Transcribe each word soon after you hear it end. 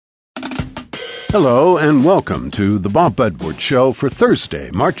Hello and welcome to the Bob Edwards Show for Thursday,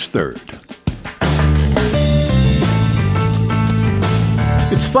 March 3rd.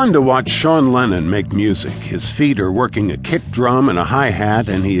 It's fun to watch Sean Lennon make music. His feet are working a kick drum and a hi-hat,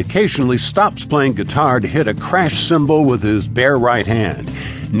 and he occasionally stops playing guitar to hit a crash cymbal with his bare right hand.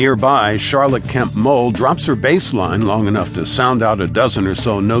 Nearby, Charlotte Kemp Muhl drops her bass line long enough to sound out a dozen or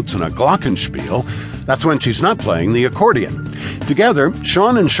so notes in a glockenspiel. That's when she's not playing the accordion. Together,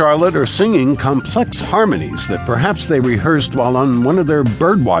 Sean and Charlotte are singing complex harmonies that perhaps they rehearsed while on one of their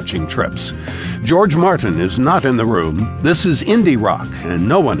bird-watching trips. George Martin is not in the room. This is indie rock, and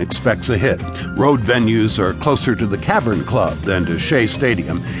no one expects a hit. Road venues are closer to the Cavern Club than to Shea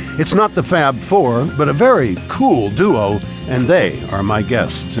Stadium. It's not the Fab Four, but a very cool duo, and they are my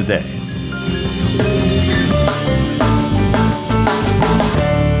guests today.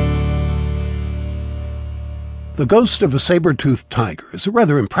 The Ghost of a Saber-Toothed Tiger is a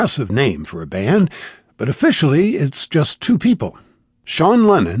rather impressive name for a band, but officially it's just two people. Sean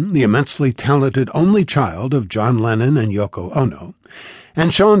Lennon, the immensely talented only child of John Lennon and Yoko Ono,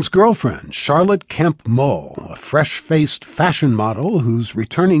 and Sean's girlfriend, Charlotte Kemp Muhl, a fresh-faced fashion model who's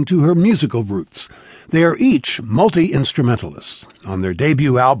returning to her musical roots. They are each multi-instrumentalists. On their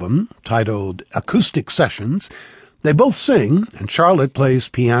debut album, titled Acoustic Sessions, they both sing, and Charlotte plays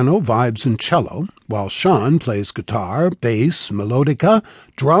piano, vibes, and cello, while Sean plays guitar, bass, melodica,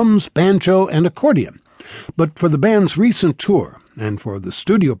 drums, banjo, and accordion. But for the band's recent tour, and for the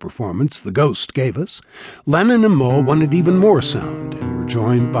studio performance The Ghost gave us, Lennon and Muhl wanted even more sound, and were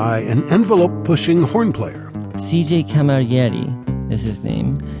joined by an envelope-pushing horn player. CJ Camarieri is his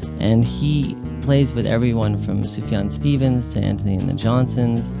name, and he plays with everyone from Sufjan Stevens to Anthony and the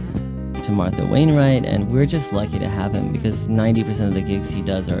Johnsons, to Martha Wainwright, and we're just lucky to have him because 90% of the gigs he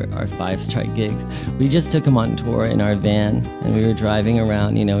does are five-strike gigs. We just took him on tour in our van, and we were driving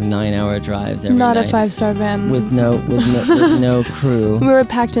around, 9-hour drives every night. Not a five-star van. With no crew. We were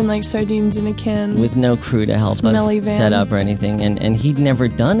packed in like sardines in a can. With no crew to help Smelly us van. set up or anything, and he'd never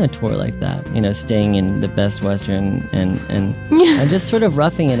done a tour like that. Staying in the Best Western and just sort of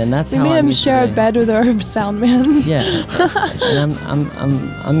roughing it, and that's we how made I'm him used share to a bed with our sound man. Yeah, and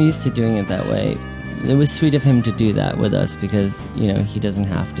I'm used to doing it that way. It was sweet of him to do that with us because he doesn't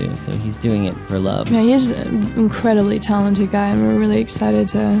have to, so he's doing it for love. Yeah, he's an incredibly talented guy, and we're really excited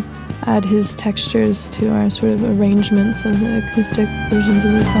to add his textures to our sort of arrangements of the acoustic versions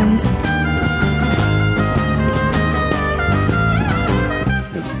of the songs.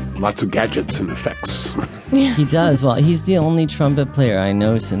 There's lots of gadgets and effects. Yeah. He does. Well, he's the only trumpet player I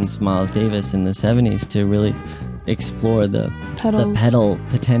know since Miles Davis in the 70s to really explore the pedal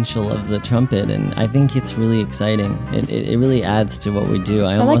potential of the trumpet, and I think it's really exciting. It really adds to what we do.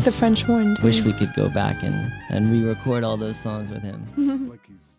 I like the French horn too. Wish we could go back and re-record all those songs with him. Like he's